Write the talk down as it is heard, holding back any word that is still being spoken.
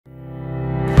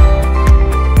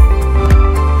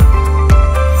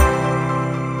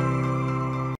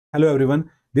Hello everyone,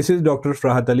 this is Dr.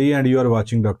 Farahat Ali and you are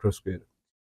watching Dr. Square.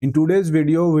 In today's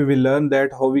video, we will learn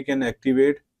that how we can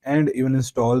activate and even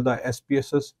install the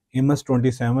SPSS Amos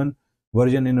 27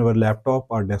 version in our laptop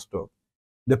or desktop.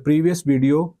 The previous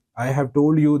video, I have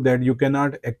told you that you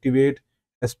cannot activate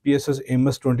SPSS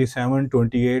Amos 27,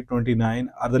 28, 29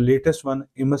 or the latest one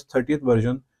Amos 30th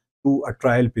version through a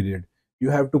trial period. You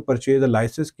have to purchase the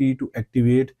license key to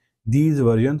activate these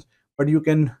versions, but you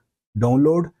can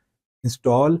download,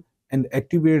 install and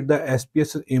activate the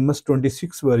SPSS Amos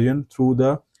 26 version through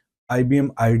the IBM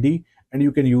ID, and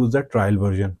you can use the trial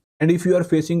version. And if you are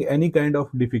facing any kind of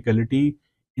difficulty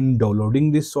in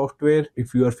downloading this software,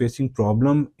 if you are facing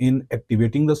problem in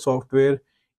activating the software,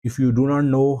 if you do not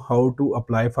know how to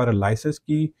apply for a license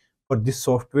key for this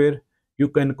software, you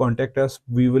can contact us.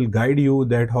 We will guide you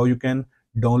that how you can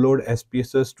download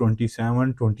SPSS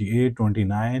 27, 28,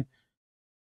 29,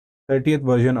 30th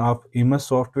version of Amos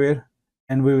software,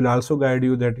 and we will also guide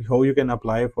you that how you can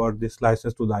apply for this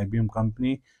license to the IBM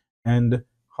company and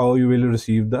how you will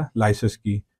receive the license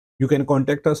key. You can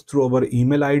contact us through our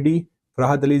email ID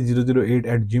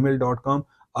farahatali008@gmail.com,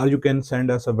 or you can send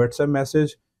us a WhatsApp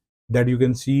message that you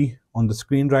can see on the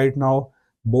screen right now.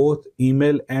 Both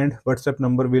email and WhatsApp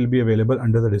number will be available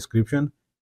under the description.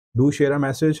 Do share a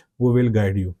message, we will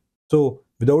guide you. So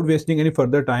without wasting any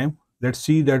further time, let's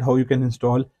see that how you can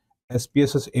install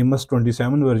SPSS Amos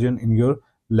 27 version in your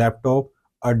laptop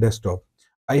or desktop.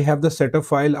 I have the setup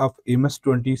file of Amos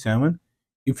 27.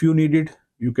 If you need it,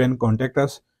 you can contact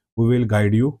us. We will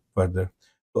guide you further.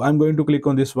 So I'm going to click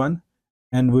on this one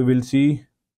and we will see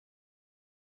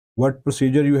what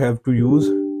procedure you have to use.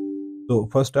 So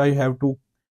first I have to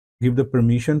give the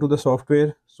permission to the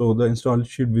software. So the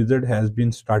installation wizard has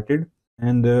been started,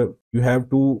 and you have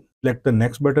to select the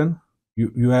next button.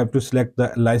 You have to select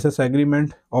the license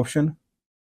agreement option.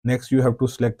 Next you have to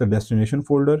select the destination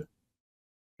folder,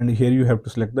 and here you have to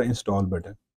select the install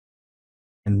button.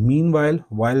 And meanwhile,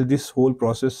 while this whole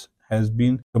process has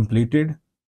been completed,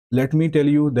 let me tell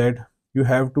you that you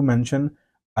have to mention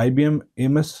IBM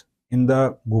Amos in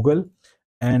the Google,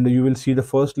 and you will see the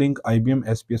first link, IBM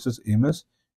SPSS Amos.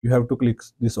 You have to click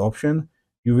this option.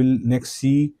 You will next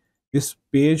see this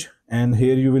page, and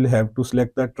here you will have to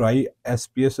select the try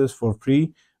SPSS for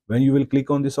free. When you will click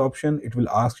on this option, it will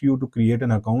ask you to create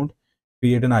an account,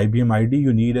 create an IBM ID.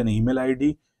 You need an email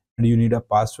ID and you need a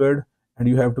password, and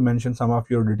you have to mention some of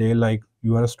your detail like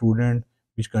you are a student,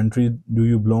 which country do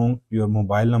you belong, your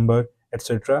mobile number,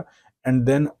 etc. And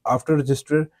then after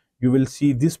register, you will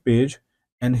see this page,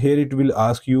 and here it will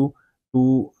ask you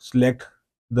to select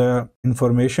the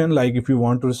information, like if you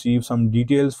want to receive some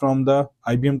details from the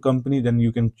IBM company, then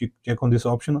you can check on this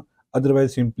option.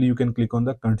 Otherwise, simply you can click on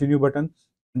the continue button,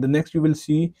 and the next you will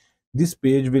see this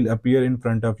page will appear in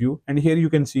front of you, and here you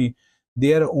can see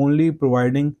they are only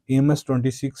providing Amos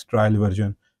 26 trial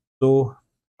version. So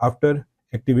after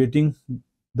activating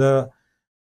the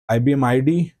IBM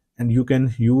ID, and you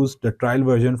can use the trial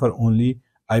version for only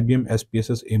IBM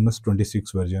SPSS Amos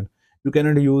 26 version. You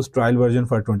cannot use trial version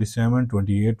for 27,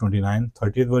 28, 29,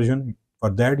 30th version.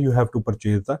 For that, you have to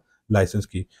purchase the license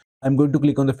key. I'm going to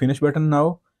click on the finish button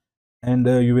now, and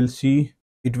you will see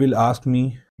it will ask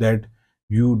me that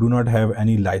you do not have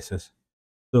any license.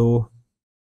 So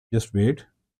just wait,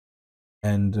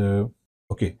 and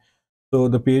okay. So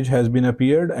the page has been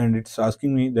appeared and it's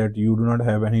asking me that you do not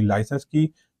have any license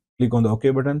key. Click on the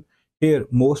OK button. Here,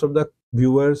 most of the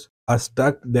viewers are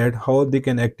stuck that how they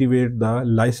can activate the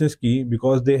license key,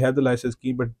 because they have the license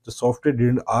key, but the software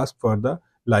didn't ask for the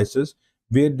license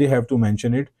where they have to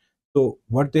mention it. So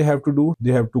what they have to do,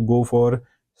 they have to go for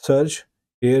search,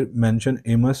 here mention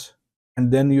Amos,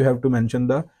 and then you have to mention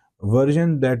the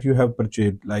version that you have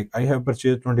purchased. Like I have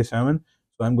purchased 27,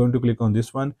 so I'm going to click on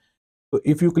this one. So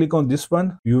if you click on this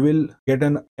one, you will get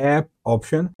an app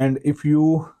option, and if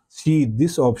you see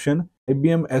this option,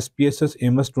 IBM SPSS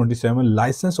Amos 27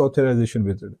 license authorization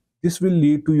wizard, this will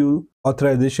lead to your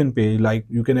authorization page, like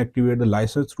you can activate the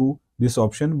license through this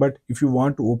option. But if you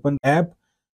want to open app,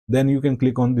 then you can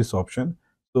click on this option.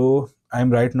 So I'm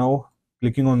right now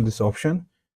clicking on this option,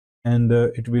 and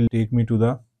it will take me to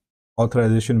the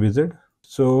authorization wizard.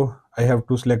 So I have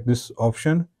to select this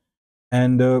option,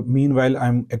 and meanwhile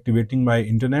I'm activating my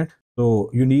internet. So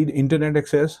you need internet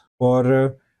access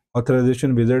for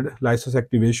authorization wizard license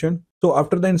activation. So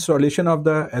after the installation of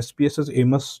the SPSS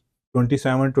Amos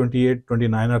 27, 28,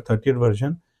 29 or 30th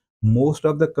version, most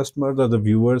of the customers or the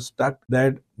viewers stuck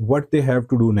that what they have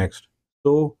to do next.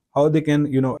 So how they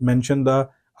can mention the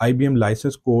IBM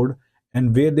license code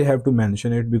and where they have to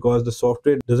mention it, because the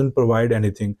software doesn't provide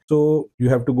anything. So you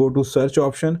have to go to search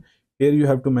option. Here you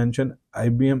have to mention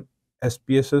IBM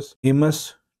SPSS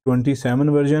Amos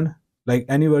 27 version, like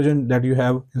any version that you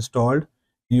have installed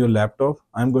in your laptop.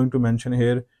 I'm going to mention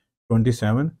here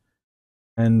 27,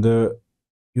 and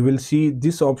you will see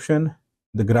this option.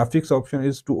 The graphics option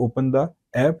is to open the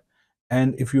app,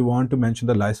 and if you want to mention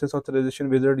the license authorization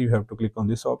wizard, you have to click on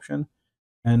this option,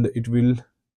 and it will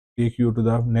take you to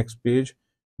the next page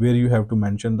where you have to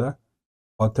mention the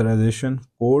authorization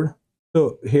code.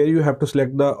 So here you have to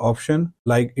select the option,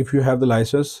 like if you have the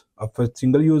license of a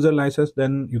single user license,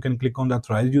 then you can click on the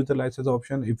authorized user license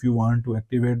option. If you want to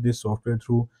activate this software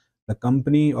through the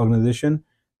company organization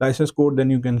license code, then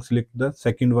you can select the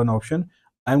second one option.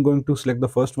 I'm going to select the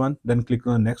first one, then click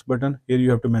on the next button. Here you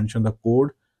have to mention the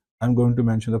code. I'm going to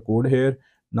mention the code here.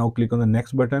 Now click on the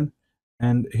next button,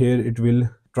 and here it will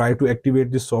try to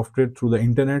activate this software through the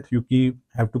internet. You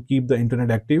have to keep the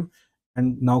internet active,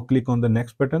 and now click on the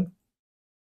next button.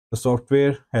 The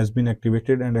software has been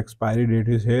activated and expiry date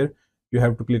is here. You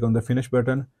have to click on the finish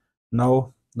button.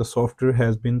 Now the software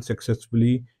has been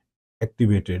successfully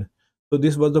activated. So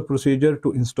this was the procedure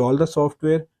to install the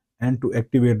software and to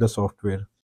activate the software.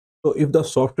 So if the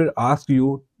software asks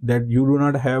you that you do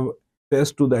not have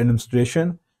access to the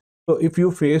administration, so if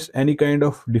you face any kind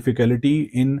of difficulty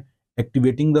in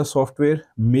activating the software,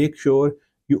 make sure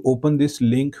you open this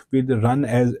link with the run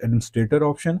as administrator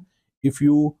option. If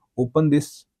you open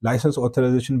this license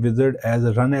authorization wizard as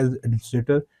a run as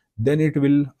administrator, then it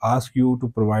will ask you to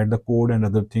provide the code and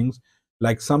other things.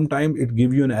 Like sometime it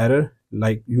give you an error,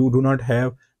 like you do not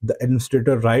have the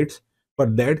administrator rights. For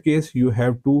that case, you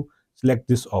have to select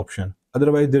this option.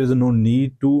 Otherwise, there is no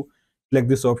need to select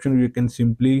this option. You can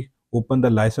simply open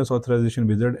the license authorization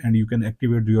wizard and you can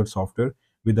activate your software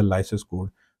with the license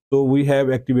code. So we have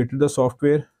activated the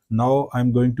software. Now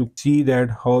I'm going to see that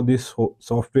how this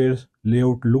software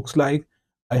layout looks like.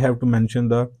 I have to mention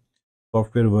the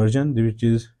software version, which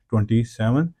is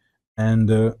 27,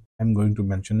 and I'm going to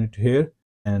mention it here,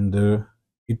 and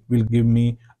it will give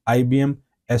me IBM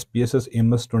SPSS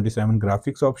Amos 27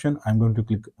 graphics option. I'm going to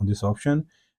click on this option,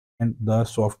 and the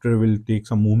software will take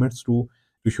some moments to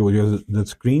show you the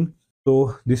screen.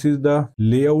 So this is the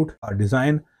layout or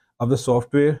design of the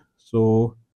software.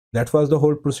 So that was the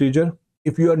whole procedure.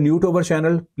 If you are new to our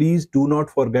channel, please do not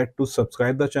forget to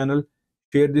subscribe the channel,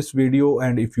 share this video,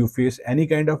 and if you face any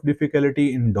kind of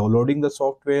difficulty in downloading the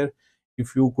software,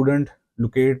 if you couldn't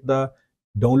locate the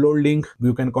download link,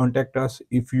 you can contact us.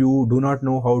 If you do not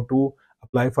know how to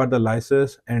apply for the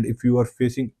license, and if you are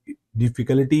facing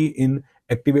difficulty in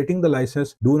activating the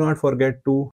license, do not forget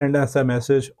to send us a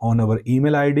message on our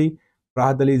email ID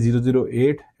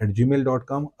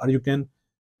farahatali008@gmail.com, or you can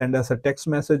send us a text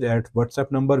message at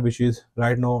WhatsApp number, which is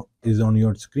right now is on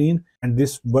your screen, and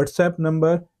this WhatsApp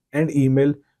number and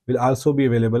email will also be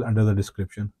available under the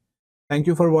description. Thank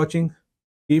you for watching.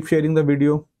 Keep sharing the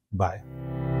video. Bye.